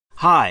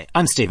Hi,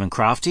 I'm Stephen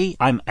Crafty.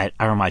 I'm at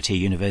RMIT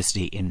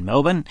University in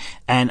Melbourne,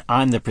 and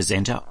I'm the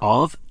presenter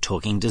of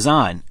Talking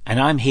Design. And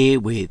I'm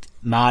here with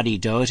Marty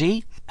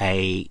Doherty,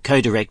 a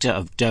co-director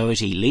of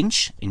Doherty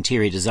Lynch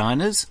Interior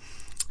Designers.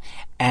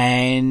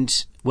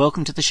 And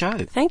welcome to the show.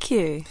 Thank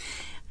you.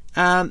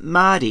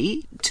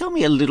 Marty, tell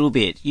me a little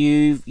bit.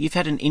 You've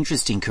had an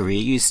interesting career.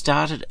 You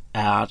started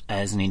out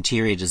as an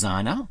interior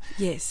designer.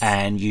 Yes.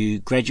 And you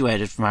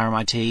graduated from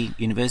RMIT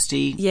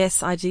University.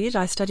 Yes, I did.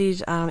 I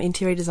studied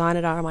interior design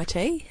at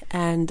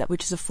RMIT,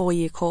 which is a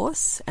 4-year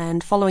course.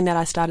 And following that,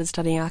 I started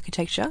studying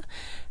architecture.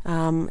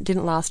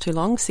 Didn't last too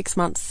long. 6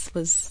 months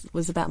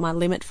was about my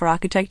limit for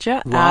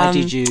architecture. Why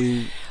did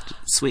you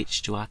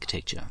switch to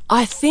architecture?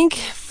 I think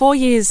 4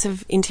 years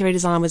of interior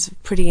design was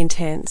pretty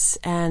intense,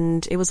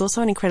 and it was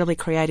also an incredibly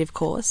creative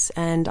course.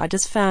 And I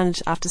just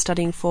found, after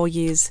studying 4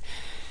 years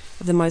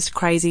of the most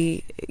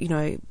crazy,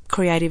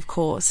 creative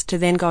course, to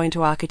then go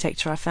into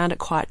architecture, I found it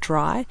quite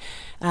dry.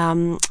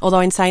 Although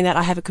in saying that,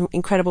 I have an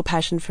incredible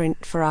passion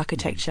for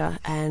architecture,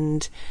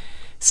 and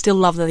still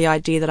love the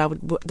idea that I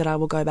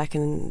will go back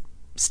and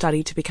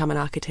study to become an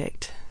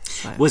architect.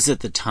 So. Was it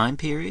the time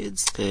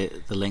periods, the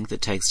length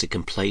it takes to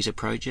complete a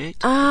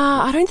project?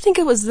 I don't think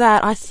it was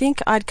that. I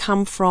think I'd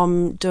come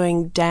from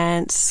doing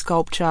dance,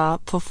 sculpture,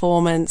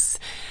 performance,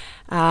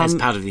 as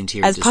part of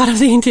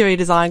the interior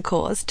design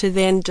course, to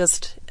then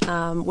just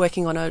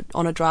working on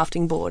a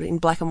drafting board in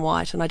black and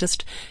white. And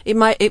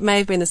it may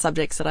have been the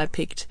subjects that I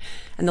picked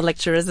and the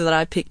lecturers that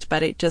I picked,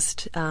 but it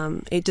just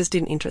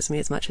didn't interest me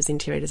as much as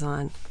interior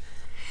design.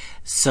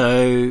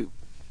 So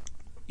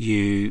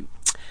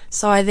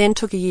I then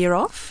took a year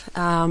off,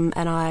 and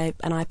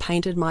I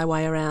painted my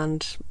way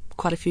around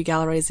quite a few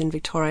galleries in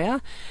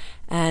Victoria.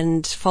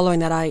 And following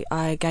that,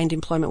 I gained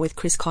employment with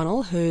Chris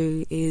Connell,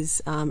 who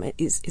is an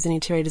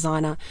interior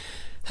designer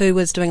who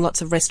was doing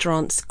lots of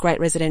restaurants, great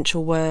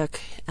residential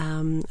work,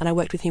 and I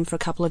worked with him for a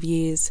couple of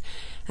years.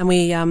 And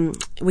we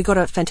got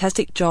a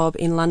fantastic job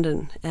in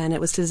London, and it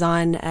was to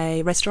design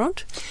a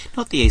restaurant.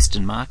 Not the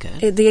Eastern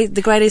Market.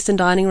 The Great Eastern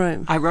Dining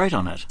Room. I wrote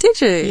on it.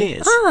 Did you?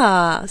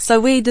 Yes. So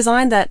we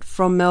designed that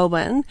from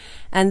Melbourne,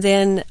 and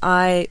then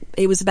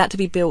it was about to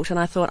be built, and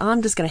I thought,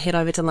 I'm just going to head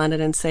over to London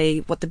and see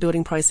what the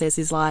building process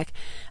is like.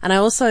 And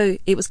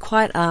it was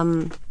quite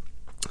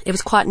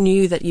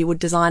new that you would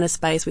design a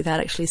space without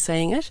actually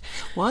seeing it.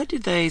 Why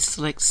did they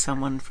select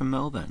someone from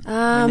Melbourne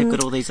when they've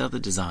got all these other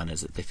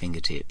designers at their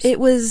fingertips? It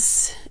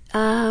was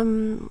a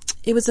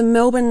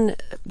Melbourne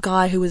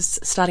guy who was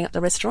starting up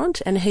the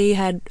restaurant, and he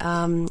had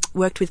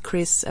worked with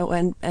Chris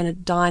and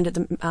had dined at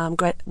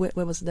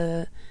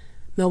the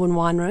Melbourne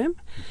Wine Room,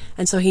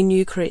 and so he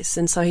knew Chris,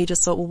 and so he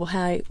just thought, well,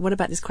 hey, what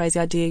about this crazy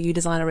idea? You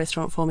design a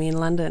restaurant for me in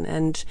London,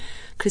 and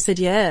Chris said,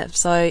 yeah.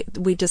 So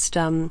we just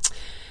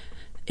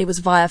it was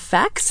via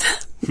fax,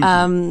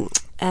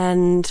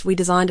 and we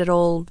designed it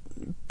all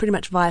pretty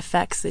much via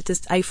fax. It's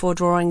just A4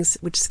 drawings.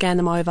 We'd scan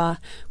them over,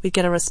 we'd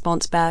get a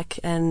response back,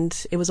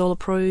 and it was all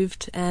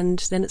approved. And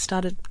then it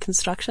started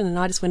construction, and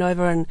I just went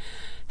over and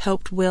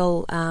helped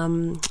Will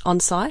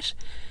on site.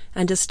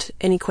 And just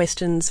any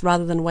questions,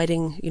 rather than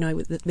waiting,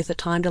 with the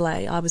time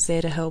delay, I was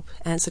there to help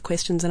answer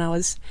questions, and I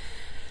was,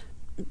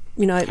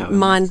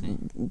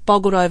 mind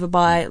boggled over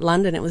by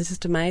London. It was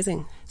just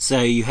amazing.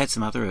 So you had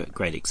some other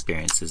great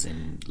experiences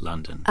in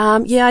London.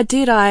 Yeah, I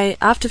did.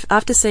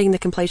 After seeing the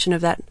completion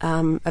of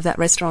that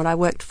restaurant, I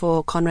worked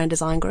for Conran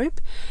Design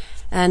Group,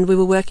 and we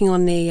were working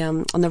on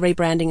the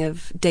rebranding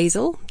of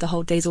Diesel, the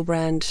whole Diesel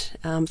brand,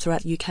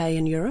 throughout UK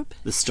and Europe.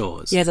 The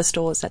stores. Yeah, the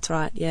stores. That's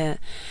right. Yeah,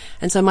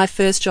 and so my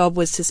first job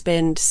was to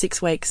spend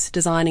 6 weeks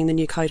designing the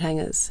new coat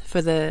hangers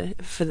for the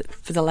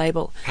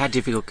label. How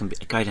difficult can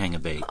a coat hanger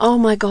be? Oh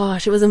my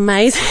gosh, it was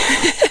amazing.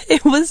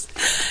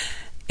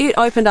 It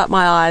opened up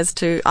my eyes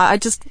to. I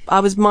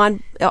was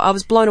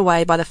blown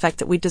away by the fact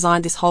that we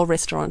designed this whole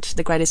restaurant,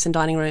 the Great Eastern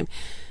Dining Room,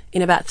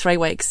 in about 3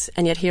 weeks,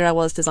 and yet here I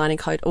was designing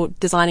coat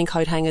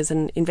hangers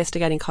and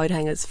investigating coat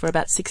hangers for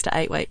about 6 to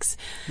 8 weeks.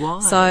 Why?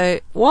 So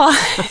why?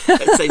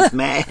 That seems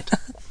mad.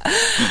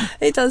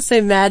 It does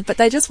seem mad, but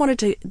they just wanted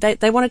to.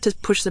 They wanted to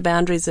push the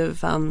boundaries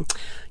of,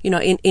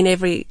 in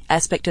every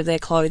aspect of their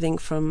clothing,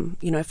 from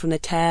the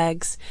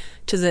tags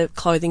to the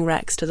clothing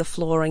racks to the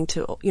flooring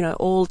to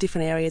all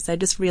different areas. They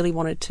just really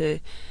wanted to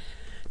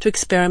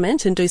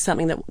experiment and do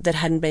something that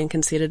hadn't been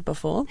considered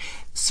before.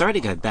 Sorry to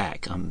go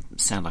back.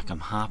 Sound like I'm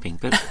harping,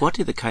 but what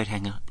did the coat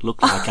hanger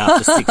look like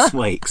after 6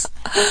 weeks?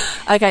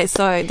 Okay,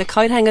 so the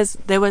coat hangers,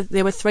 there were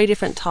 3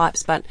 different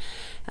types, but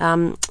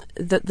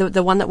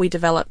the one that we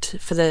developed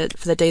for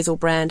the Diesel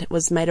brand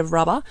was made of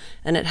rubber,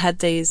 and it had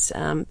these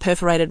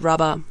perforated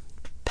rubber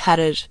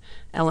padded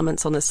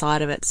elements on the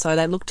side of it, so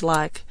they looked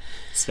like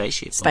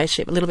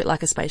spaceship, a little bit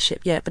like a spaceship,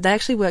 yeah. But they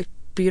actually worked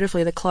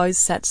beautifully. The clothes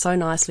sat so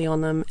nicely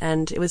on them,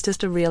 and it was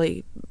just a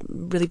really,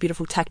 really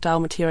beautiful tactile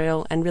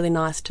material, and really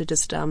nice to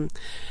just.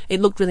 It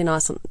looked really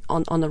nice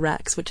on the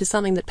racks, which is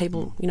something that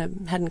people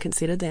hadn't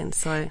considered then.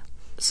 So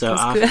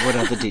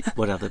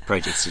what other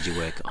projects did you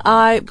work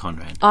on at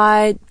Conran?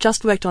 I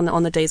just worked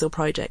on the Diesel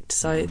project,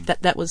 so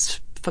that was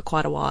for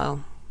quite a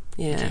while.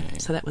 Yeah, okay.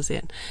 So that was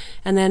it,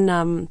 and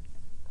then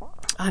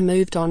I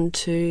moved on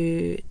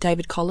to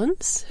David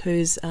Collins,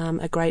 who's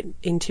a great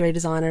interior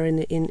designer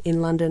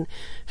in London,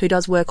 who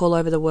does work all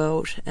over the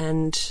world.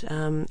 And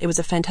it was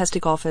a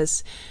fantastic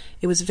office.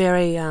 It was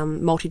very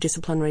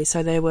multidisciplinary.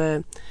 So there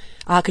were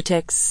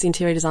architects,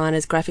 interior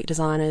designers, graphic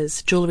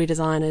designers, jewellery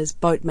designers,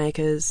 boat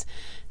makers.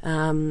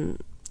 And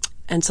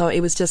so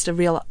it was just a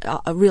real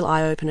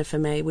eye-opener for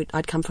me.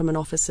 I'd come from an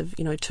office of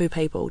 2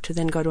 people to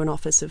then go to an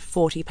office of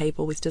 40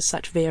 people with just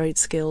such varied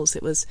skills.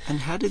 It was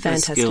And how did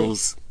fantastic. those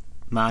skills,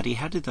 Marty,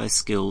 how did those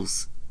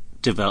skills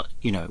develop,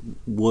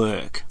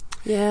 work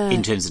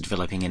in terms of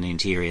developing an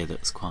interior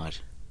that was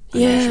quite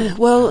unusual? Yeah,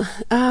 well,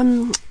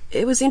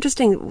 it was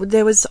interesting.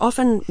 There was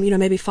often,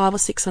 maybe 5 or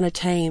 6 on a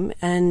team,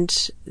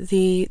 and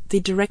the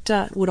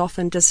director would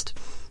often just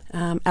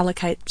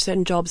allocate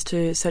certain jobs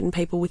to certain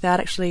people without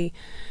actually...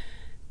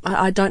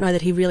 I don't know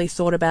that he really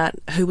thought about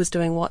who was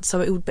doing what.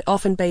 So it would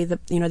often be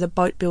the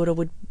boat builder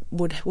would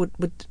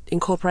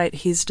incorporate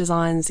his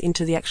designs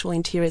into the actual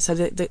interior, so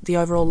the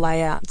overall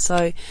layout.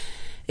 So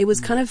it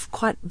was kind of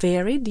quite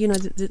varied.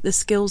 The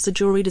skills. The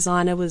jewellery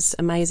designer was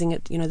amazing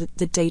at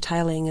the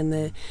detailing and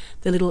the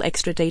little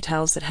extra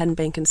details that hadn't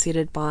been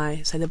considered by,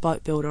 say, the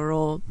boat builder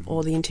or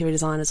the interior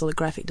designers or the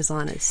graphic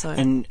designers. So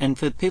and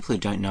for people who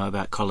don't know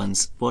about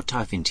Collins, what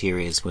type of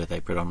interiors were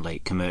they? Predominantly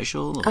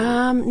commercial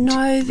or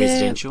no,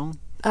 residential?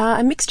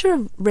 A mixture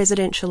of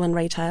residential and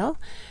retail.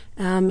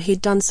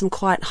 He'd done some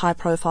quite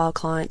high-profile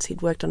clients.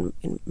 He'd worked on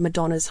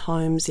Madonna's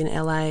homes in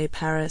LA,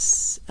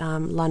 Paris,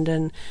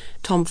 London,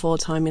 Tom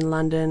Ford's home in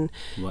London.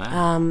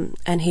 Wow.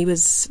 And he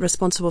was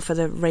responsible for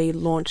the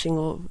relaunching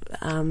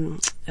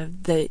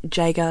of the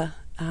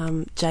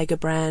Jaeger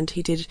brand.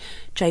 He did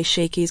Jay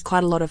Sheiky's,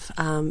 quite a lot of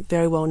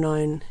very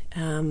well-known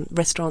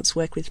restaurants,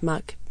 worked with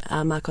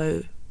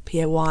Marco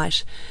Pierre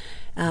White.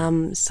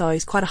 So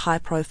he's quite a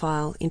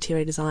high-profile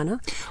interior designer.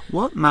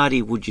 What,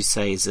 Marty, would you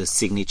say is a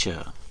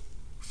signature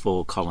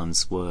for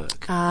Collins'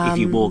 work? If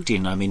you walked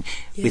in,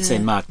 with, say,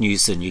 Mark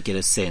Newson, you get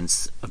a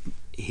sense of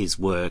his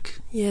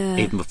work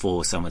even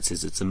before someone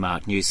says it's a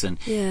Mark Newson.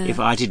 Yeah. If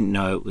I didn't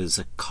know it was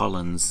a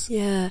Collins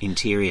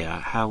interior,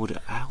 how would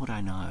I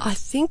know? I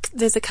think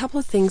there's a couple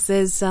of things.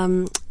 There's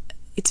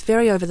it's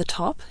very over the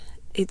top.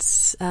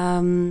 It's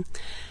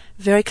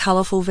very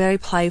colourful, very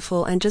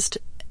playful, and just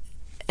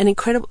an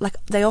incredible.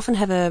 Like, they often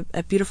have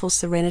a beautiful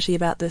serenity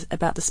about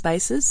the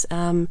spaces.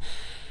 And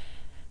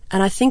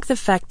I think the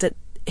fact that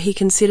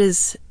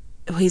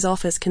his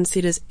office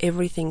considers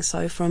everything.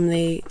 So from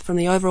the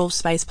overall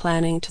space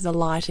planning to the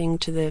lighting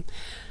to the,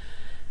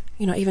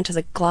 even to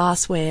the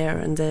glassware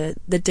and the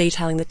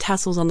detailing, the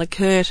tassels on the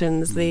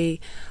curtains, the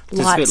light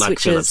it's a bit like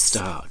switches. Philip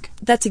Stark.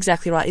 That's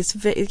exactly right.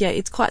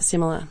 It's quite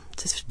similar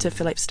to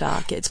Philip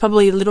Stark. It's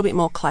probably a little bit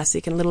more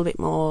classic and a little bit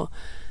more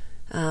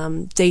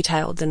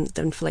detailed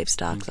than Philip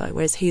Stark, though.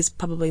 Whereas he's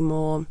probably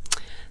more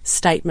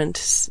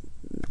statement.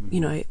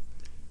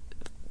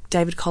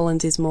 David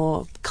Collins is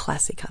more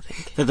classic, I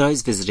think. For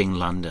those visiting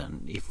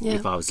London,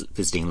 if I was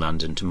visiting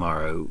London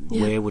tomorrow,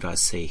 where would I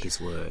see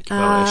his work? If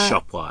I were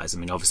shop-wise,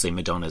 obviously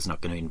Madonna's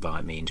not going to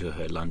invite me into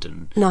her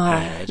London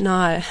ad.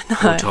 No.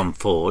 Or Tom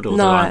Ford,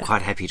 although I'm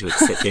quite happy to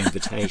accept the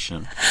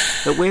invitation.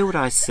 But where would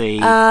I see...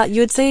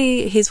 you would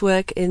see his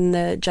work in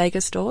the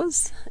Jaeger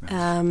stores.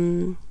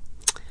 Right.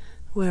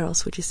 Where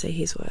else would you see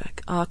his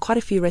work? Quite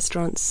a few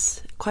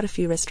restaurants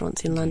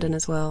in London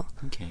as well.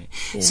 Okay.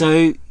 Yeah.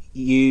 So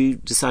you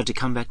decided to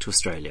come back to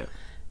Australia?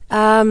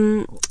 I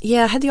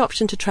had the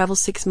option to travel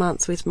 6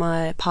 months with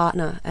my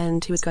partner,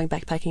 and he was going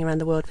backpacking around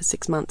the world for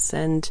 6 months,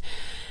 and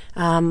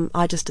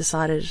I just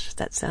decided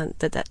that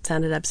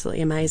sounded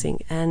absolutely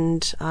amazing,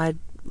 and I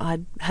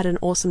had an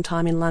awesome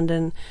time in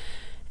London,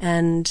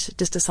 and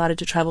just decided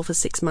to travel for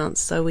 6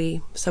 months. So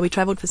we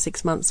travelled for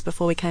 6 months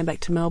before we came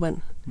back to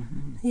Melbourne.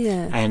 Mm-hmm.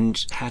 Yeah.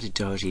 And how did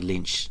Doherty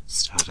Lynch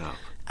start up?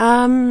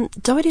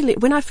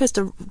 When I first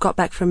got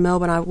back from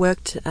Melbourne, I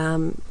worked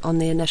on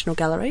the National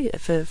Gallery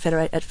at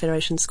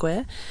Federation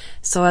Square.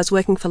 So I was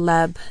working for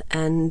Lab,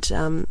 and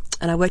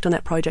I worked on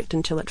that project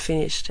until it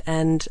finished.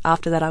 And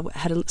after that, I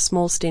had a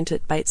small stint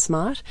at Bates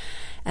Smart,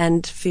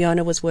 and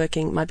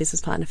my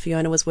business partner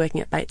Fiona was working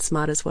at Bates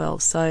Smart as well.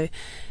 So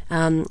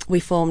we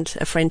formed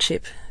a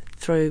friendship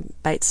through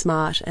Bates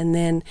Smart, and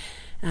then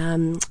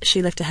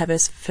she left to have her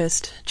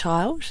first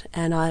child,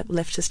 and I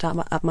left to start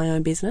up my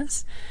own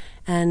business.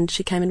 And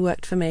she came and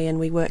worked for me, and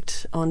we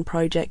worked on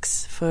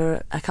projects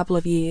for a couple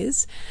of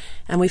years,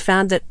 and we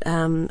found that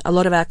a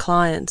lot of our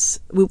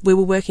clients, we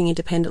were working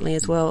independently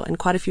as well, and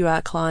quite a few of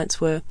our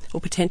clients or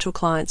potential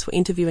clients were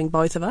interviewing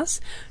both of us,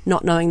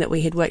 not knowing that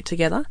we had worked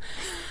together.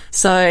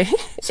 So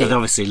they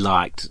obviously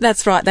liked...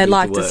 That's right, they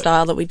liked the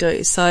style that we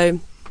do.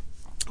 So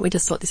we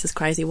just thought, this is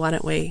crazy, why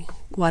don't we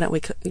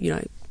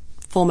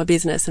form a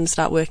business and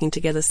start working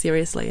together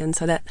seriously? And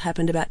so that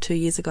happened about 2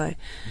 years ago.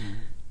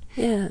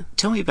 Yeah.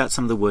 Tell me about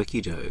some of the work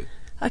you do.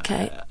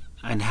 Okay.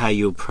 And how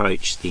you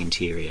approach the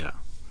interior.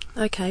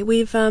 Okay,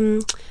 we're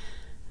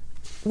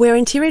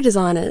interior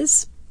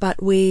designers,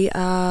 but we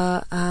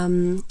are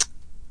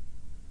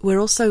we're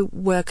also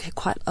work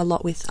quite a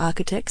lot with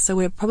architects, so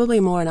we're probably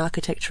more an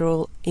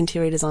architectural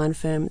interior design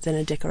firm than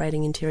a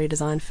decorating interior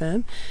design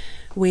firm.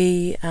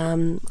 We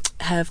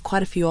have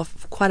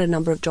quite a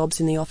number of jobs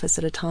in the office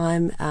at a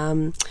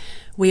time.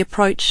 We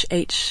approach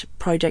each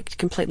project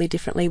completely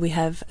differently. We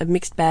have a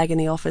mixed bag in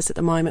the office at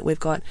the moment. We've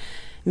got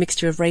a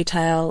mixture of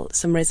retail,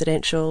 some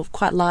residential,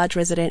 quite large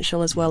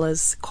residential, as well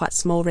as quite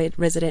small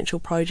residential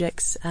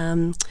projects.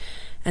 And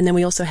then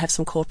we also have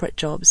some corporate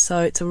jobs.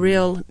 So it's a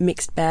real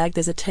mixed bag.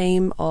 There's a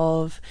team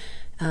of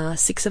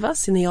 6 of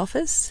us in the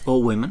office.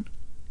 All women?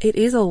 It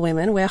is all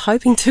women. We're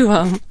hoping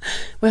to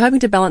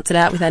balance it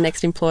out with our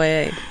next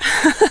employee.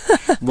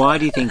 Why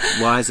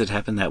has it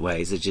happened that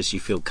way? Is it just you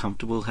feel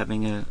comfortable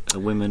having a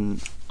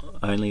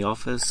women-only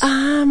office?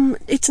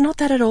 It's not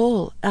that at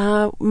all.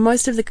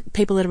 Most of the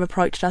people that have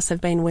approached us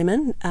have been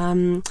women.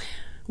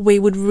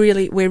 We're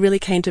really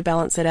keen to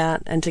balance it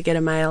out and to get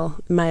a male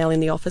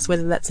in the office,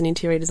 whether that's an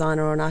interior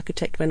designer or an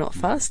architect. We're not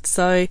fussed.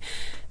 So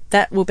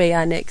that will be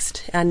our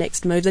next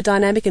move. The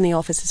dynamic in the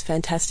office is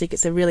fantastic.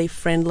 It's a really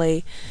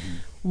friendly,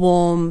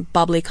 warm,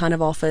 bubbly kind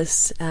of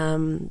office.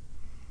 And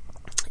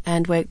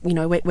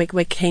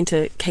we're keen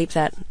to keep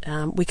that.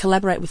 We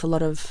collaborate with a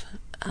lot of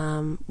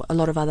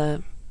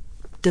other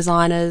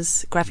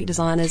designers, graphic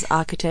designers,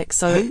 architects.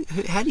 So,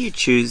 how do you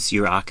choose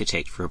your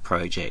architect for a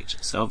project?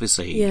 So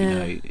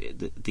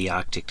obviously, the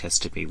architect has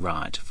to be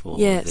right for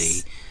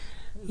the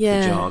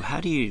job.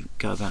 How do you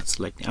go about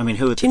selecting? I mean,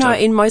 who are the top?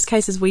 In most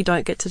cases, we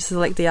don't get to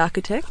select the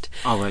architect.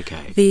 Oh,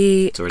 okay.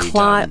 The it's already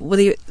client, done.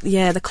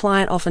 the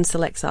client often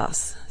selects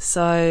us.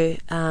 So,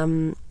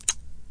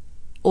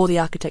 or the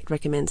architect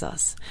recommends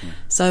us.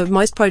 So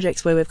most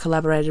projects where we've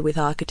collaborated with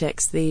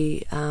architects,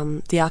 the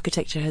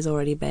architecture has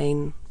already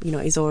been,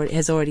 has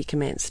already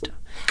commenced.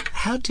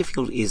 How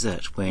difficult is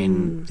it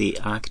when the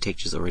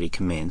architecture's already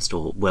commenced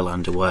or well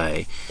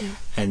underway,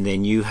 and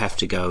then you have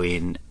to go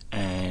in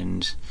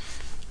and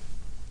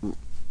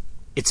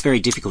it's very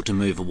difficult to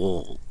move a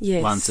wall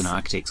once an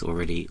architect's or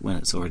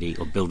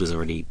builder's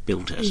already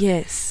built it.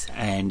 Yes.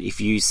 And if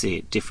you see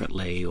it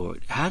differently, or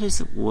how does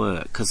it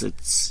work? Because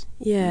it's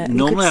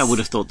normally I would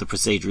have thought the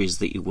procedure is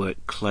that you work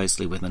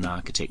closely with an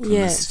architect from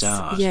the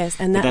start. Yes,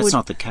 but that's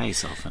not the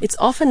case often. It's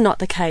often not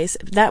the case.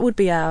 That would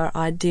be our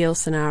ideal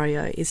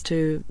scenario: is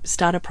to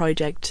start a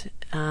project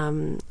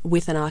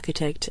with an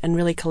architect and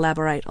really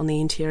collaborate on the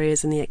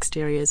interiors and the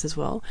exteriors as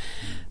well.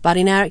 But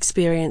in our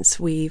experience,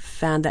 we've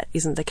found that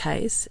isn't the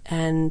case,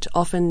 and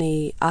often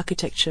the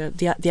architect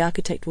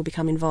will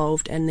become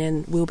involved, and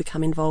then we'll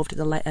become involved at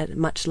a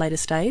much later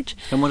stage.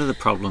 And what are the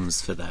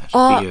problems for that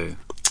for you?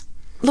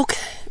 Look,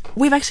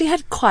 we've actually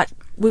had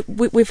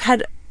we've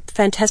had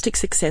fantastic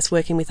success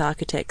working with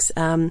architects.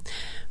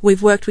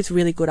 We've worked with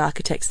really good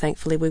architects,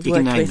 thankfully. You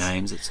can name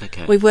names, it's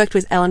okay. We've worked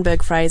with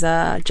Ellenberg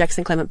Fraser,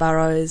 Jackson Clement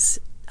Burrows,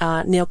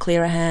 Neil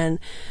Clearahan.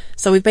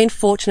 So we've been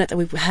fortunate that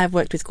we have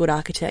worked with good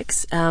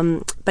architects.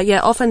 But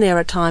often there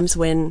are times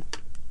when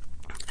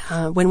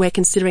we're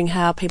considering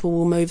how people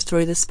will move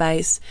through the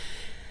space,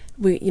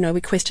 we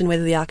question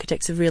whether the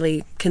architects have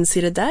really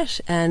considered that,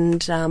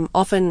 and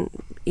often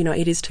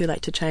it is too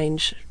late to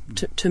change,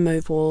 to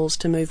move walls,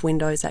 to move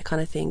windows, that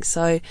kind of thing.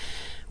 So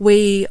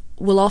we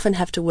will often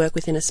have to work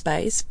within a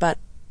space, but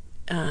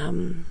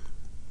we're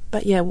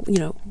okay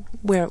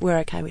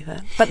with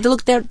that. But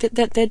look, there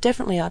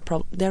definitely are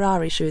there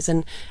are issues,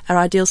 and our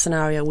ideal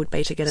scenario would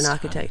be to get an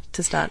architect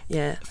to start.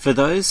 Yeah. For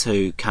those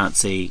who can't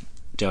see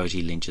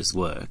Doherty Lynch's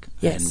work,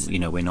 yes,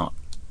 and we're not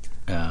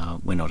a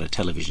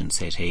television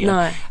set here.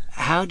 No.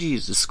 How do you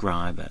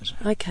describe it?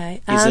 Okay.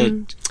 Is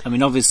it? I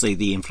mean, obviously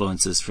the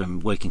influences from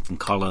working from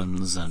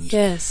Collins and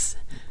yes,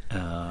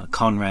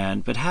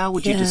 Conrad, but how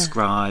would you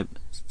describe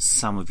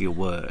some of your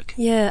work?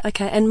 Yeah,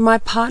 okay. And my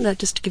partner,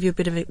 just to give you a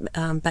bit of a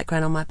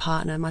background on my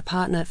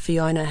partner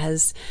Fiona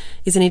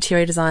is an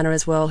interior designer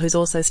as well, who's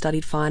also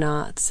studied fine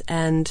arts,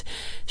 and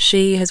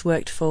she has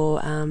worked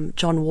for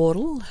John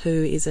Wardle,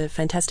 who is a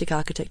fantastic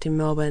architect in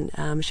Melbourne.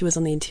 She was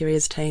on the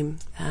interiors team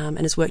and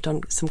has worked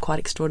on some quite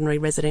extraordinary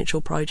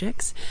residential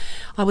projects.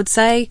 I would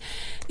say,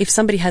 if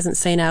somebody hasn't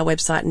seen our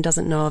website and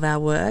doesn't know of our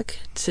work,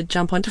 to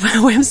jump onto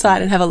our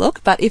website and have a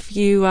look. But if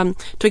you,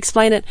 to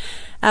explain it,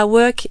 our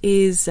work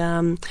is,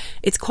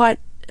 it's quite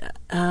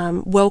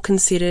well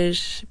considered,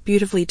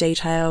 beautifully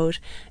detailed.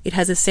 It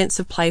has a sense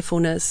of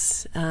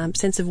playfulness,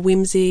 sense of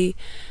whimsy,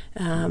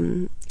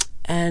 and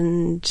I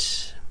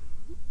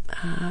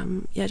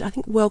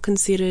think well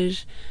considered.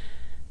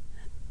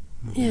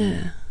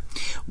 Yeah.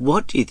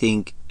 What do you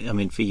think? I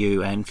mean, for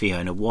you and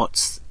Fiona,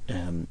 what's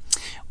the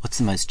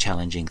most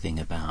challenging thing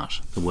about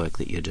the work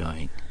that you're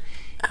doing?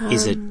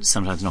 Is it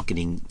sometimes not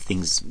getting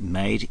things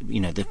made,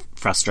 the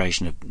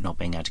frustration of not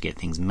being able to get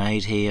things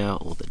made here,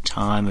 or the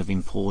time of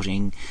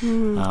importing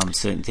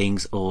certain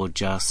things, or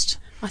just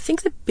I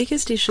think the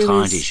biggest issue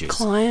is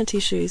client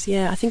issues.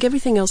 Yeah, I think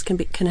everything else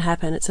can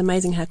happen. It's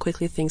amazing how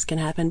quickly things can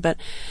happen, but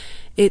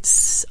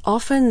it's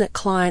often that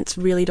clients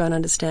really don't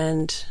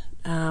understand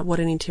what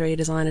an interior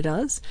designer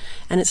does,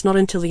 and it's not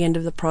until the end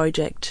of the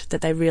project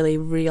that they really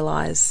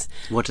realise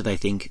what do they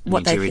think an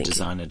interior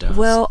designer does.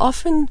 Well,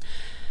 often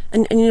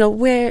and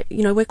we're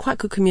quite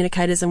good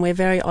communicators, and we're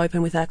very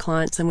open with our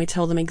clients, and we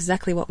tell them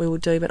exactly what we will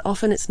do. But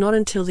often it's not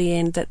until the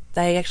end that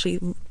they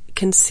actually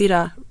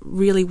consider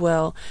really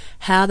well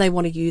how they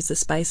want to use the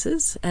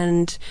spaces.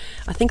 And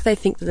I think they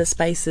think that the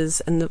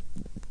spaces and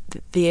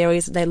the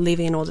areas that they live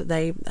in or that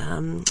they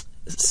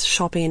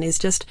shop in is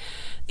just,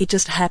 it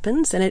just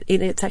happens, and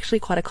it's actually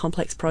quite a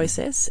complex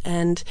process,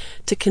 and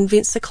to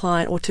convince the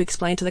client or to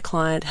explain to the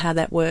client how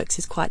that works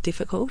is quite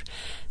difficult.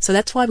 So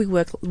that's why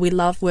we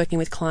love working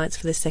with clients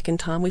for the second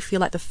time. We feel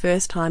like the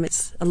first time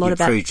it's a lot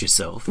about... You've improved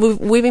yourself.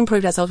 We've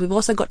improved ourselves. We've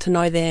also got to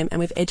know them, and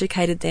we've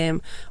educated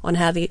them on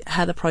how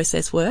the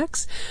process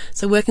works.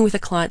 So working with a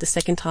client the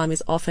second time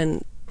is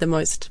often the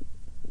most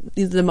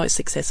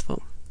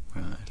successful.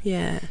 Right.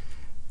 Yeah.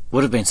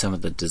 What have been some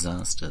of the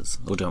disasters,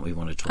 or don't we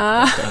want to talk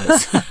about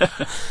those?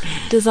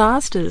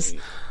 Disasters.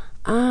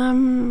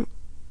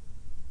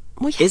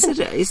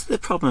 Is the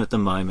problem at the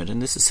moment,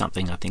 and this is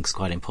something I think is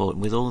quite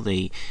important, with all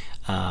the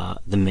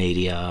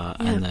media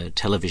and the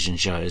television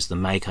shows, the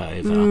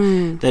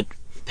makeover, that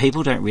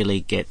people don't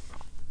really get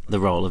the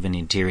role of an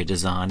interior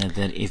designer,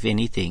 that if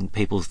anything,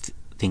 people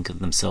think of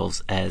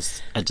themselves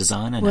as a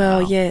designer now.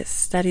 Well,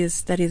 yes, that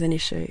is an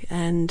issue,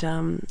 and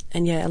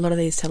yeah, a lot of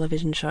these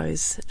television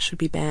shows should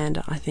be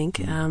banned. I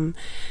think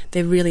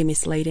they're really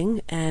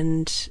misleading,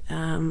 and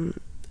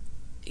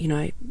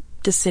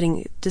just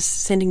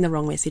sending the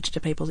wrong message to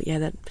people.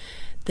 That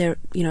there,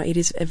 it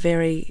is a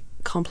very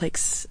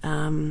complex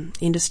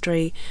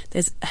industry.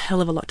 There's a hell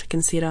of a lot to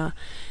consider.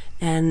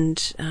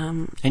 And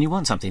you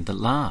want something that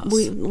lasts.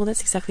 Well,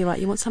 that's exactly right.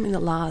 You want something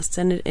that lasts,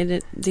 and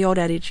the old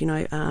adage,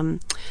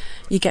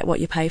 you get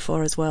what you pay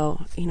for as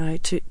well.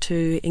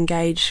 To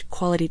engage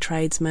quality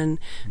tradesmen,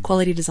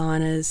 quality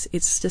designers.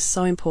 It's just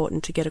so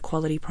important to get a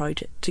quality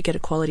project, to get a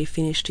quality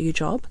finish to your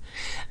job.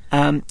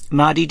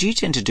 Marty, do you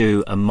tend to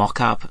do a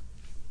mock-up?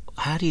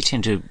 How do you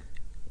tend to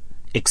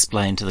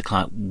explain to the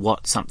client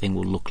what something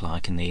will look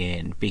like in the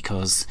end?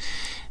 Because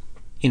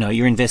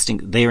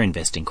they're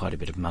investing quite a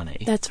bit of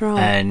money. That's right.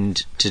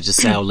 And to just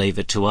say, I'll leave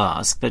it to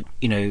us. But,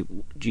 do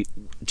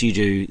you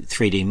do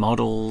 3D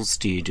models?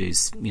 Do you do,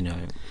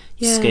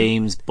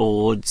 schemes,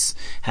 boards?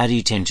 How do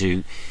you tend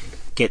to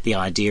get the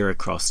idea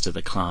across to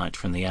the client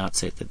from the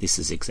outset that this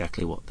is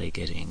exactly what they're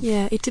getting?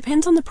 Yeah, it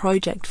depends on the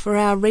project. For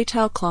our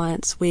retail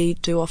clients, we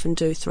do often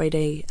do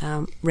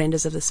 3D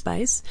renders of the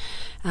space.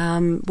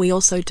 We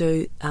also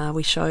do,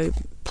 we show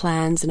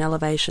plans and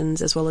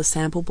elevations as well as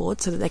sample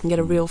boards so that they can get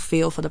a real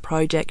feel for the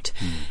project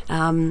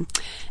and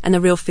the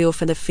real feel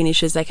for the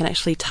finishes. They can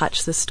actually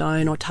touch the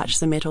stone or touch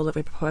the metal that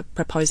we're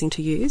proposing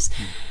to use.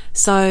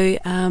 So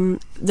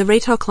the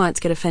retail clients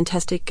get a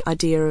fantastic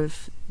idea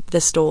of the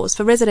stores.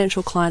 For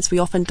residential clients, we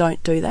often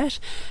don't do that.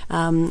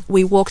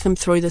 We walk them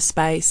through the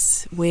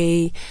space.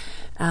 We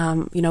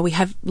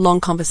have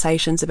long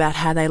conversations about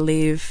how they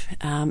live,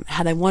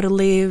 how they want to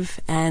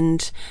live,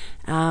 and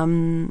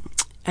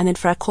then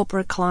for our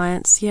corporate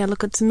clients,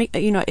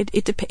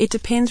 it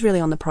depends really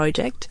on the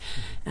project,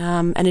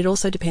 and it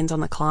also depends on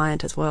the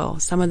client as well.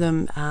 Some of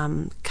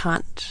them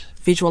can't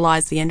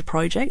visualize the end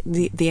project,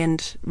 the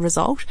end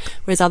result,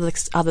 whereas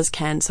others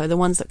can. So the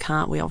ones that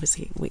can't, we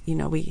obviously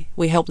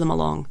we help them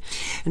along.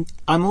 And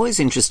I'm always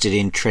interested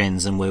in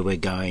trends and where we're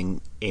going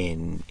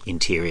in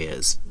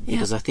interiors,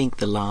 because I think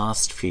the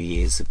last few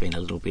years have been a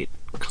little bit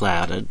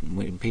clouded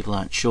when people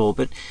aren't sure.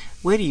 But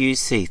where do you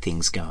see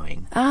things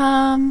going?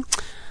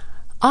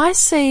 I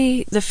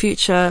see the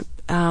future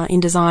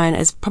in design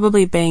as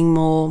probably being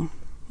more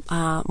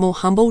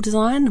humble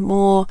design,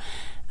 more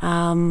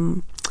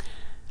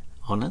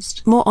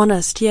honest. More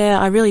honest, yeah,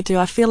 I really do.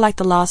 I feel like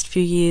the last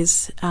few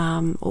years,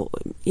 or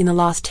in the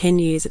last 10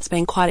 years, it's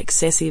been quite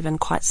excessive and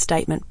quite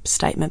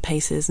statement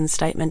pieces and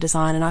statement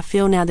design. And I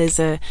feel now there's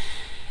a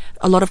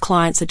lot of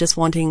clients are just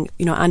wanting,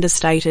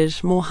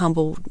 understated, more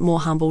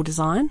humble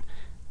design.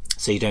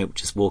 So you don't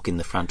just walk in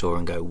the front door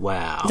and go,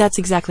 wow. That's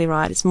exactly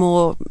right. It's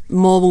more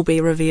will be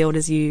revealed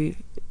as you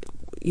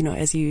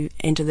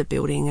enter the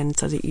building, and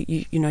so that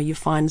you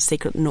find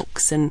secret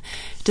nooks and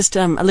just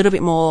a little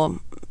bit more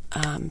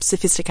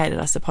sophisticated,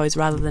 I suppose,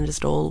 rather than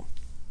just all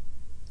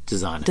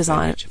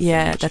designer.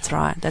 Yeah, that's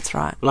right.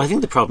 Well, I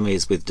think the problem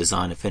is with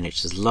designer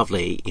furniture is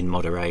lovely in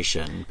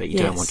moderation, but you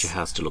don't want your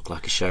house to look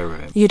like a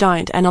showroom. You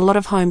don't, and a lot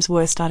of homes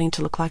were starting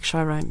to look like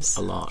showrooms.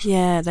 A lot.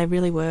 Yeah, they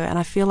really were, and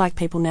I feel like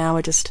people now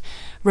are just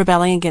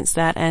rebelling against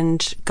that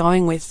and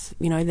going with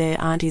their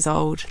auntie's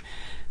old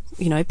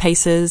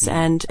pieces,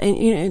 and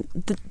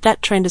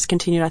that trend has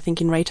continued, I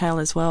think, in retail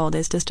as well.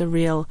 There's just a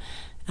real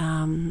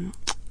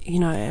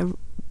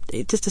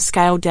just a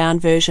scaled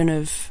down version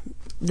of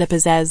the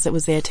pizzazz that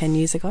was there 10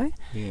 years ago.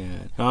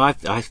 Yeah. No, I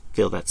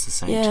feel that's the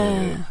same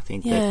too. I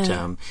think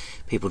that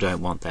people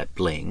don't want that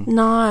bling.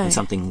 No. And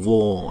something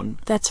worn.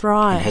 That's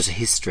right. And has a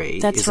history.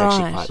 That's is right.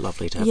 Actually quite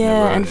lovely to have in a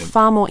Yeah, room. and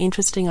far more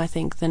interesting, I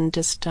think, than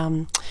just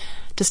a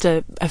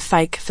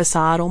fake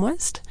facade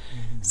almost.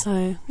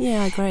 So,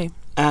 yeah, I agree.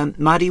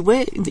 Marty,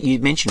 where you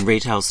mentioned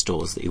retail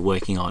stores that you're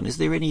working on. Is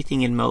there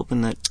anything in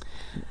Melbourne that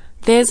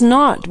There's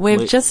not.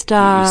 We've just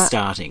you're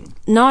starting.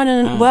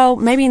 No. Well,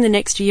 maybe in the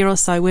next year or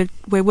so.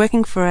 We're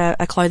working for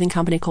a clothing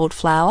company called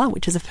Flower,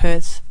 which is a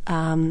Perth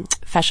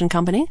fashion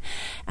company,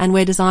 and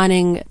we're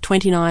designing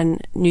 29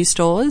 new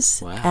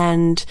stores. Wow.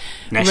 And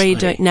nationally,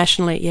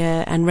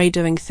 and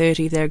redoing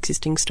 30 of their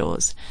existing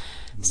stores.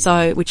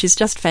 So, which is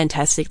just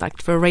fantastic. Like,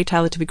 for a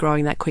retailer to be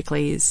growing that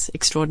quickly is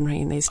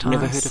extraordinary in these times.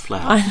 Never heard of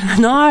Flower.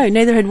 No,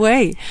 neither had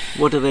we.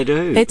 What do they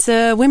do? It's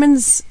a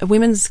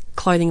women's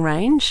clothing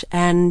range,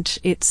 and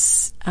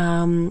its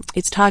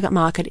target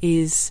market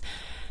is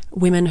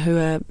women who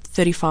are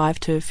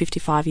 35 to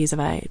 55 years of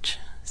age.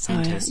 So,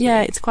 fantastic.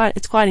 yeah, it's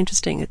quite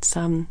interesting. It's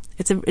a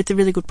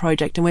really good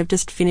project, and we've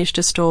just finished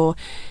a store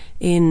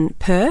in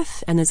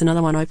Perth, and there's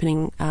another one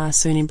opening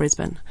soon in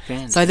Brisbane.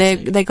 Fantastic. So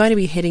they're going to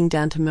be heading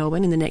down to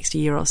Melbourne in the next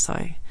year or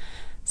so.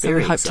 So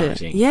Very we hope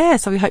exciting.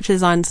 so we hope to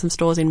design some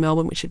stores in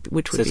Melbourne, which would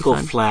be fun. So it's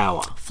called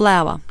Flower.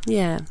 Flower,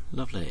 yeah.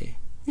 Lovely.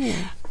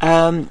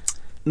 Yeah.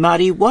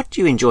 Marty, what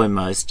do you enjoy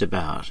most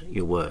about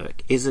your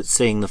work? Is it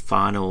seeing the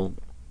final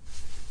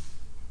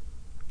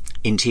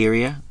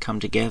interior come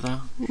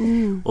together,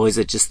 or is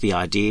it just the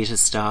idea to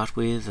start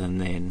with, and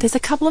then there's a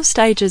couple of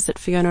stages that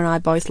Fiona and I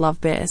both love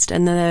best,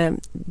 and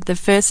the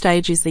first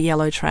stage is the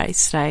yellow trace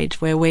stage,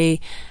 where we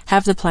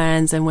have the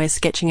plans and we're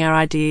sketching our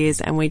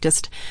ideas, and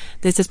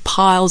there's just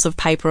piles of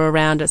paper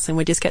around us, and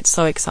we just get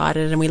so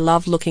excited, and we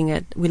love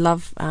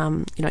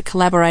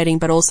collaborating,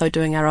 but also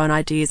doing our own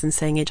ideas and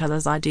seeing each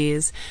other's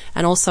ideas,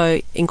 and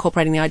also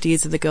incorporating the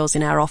ideas of the girls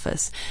in our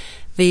office.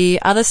 The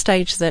other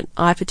stage that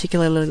I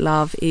particularly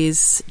love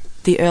is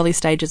the early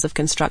stages of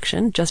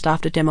construction, just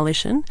after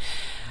demolition.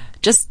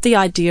 Just the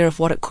idea of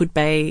what it could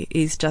be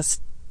is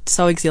just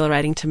so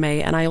exhilarating to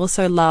me. And I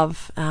also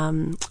love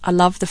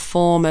the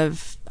form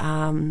of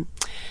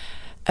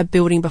a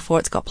building before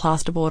it's got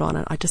plasterboard on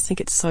it. I just think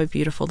it's so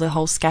beautiful. The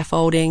whole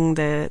scaffolding,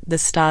 the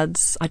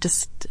studs. I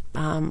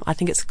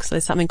think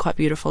there's something quite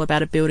beautiful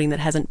about a building that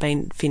hasn't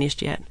been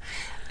finished yet.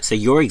 So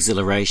your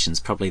exhilaration's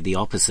probably the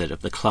opposite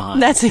of the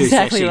client. That's exactly who's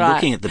actually right.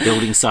 looking at the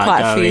building site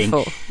Quite going,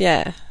 fearful,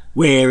 yeah.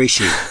 Where is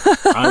she?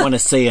 I want to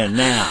see her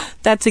now.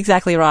 That's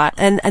exactly right.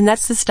 And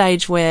that's the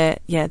stage where,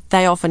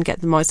 they often get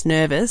the most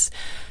nervous,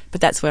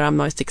 but that's where I'm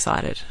most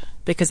excited,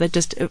 because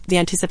the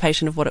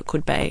anticipation of what it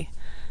could be.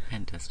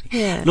 Fantastic.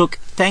 Yeah. Look,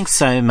 thanks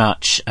so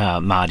much,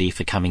 Marty,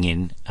 for coming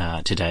in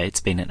today.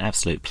 It's been an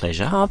absolute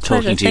pleasure, pleasure.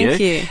 talking to you.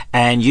 Thank you.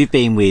 And you've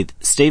been with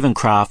Stephen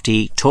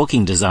Crafty,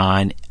 Talking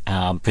Design,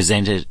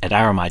 presented at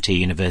RMIT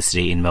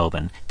University in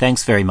Melbourne.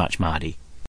 Thanks very much, Marty.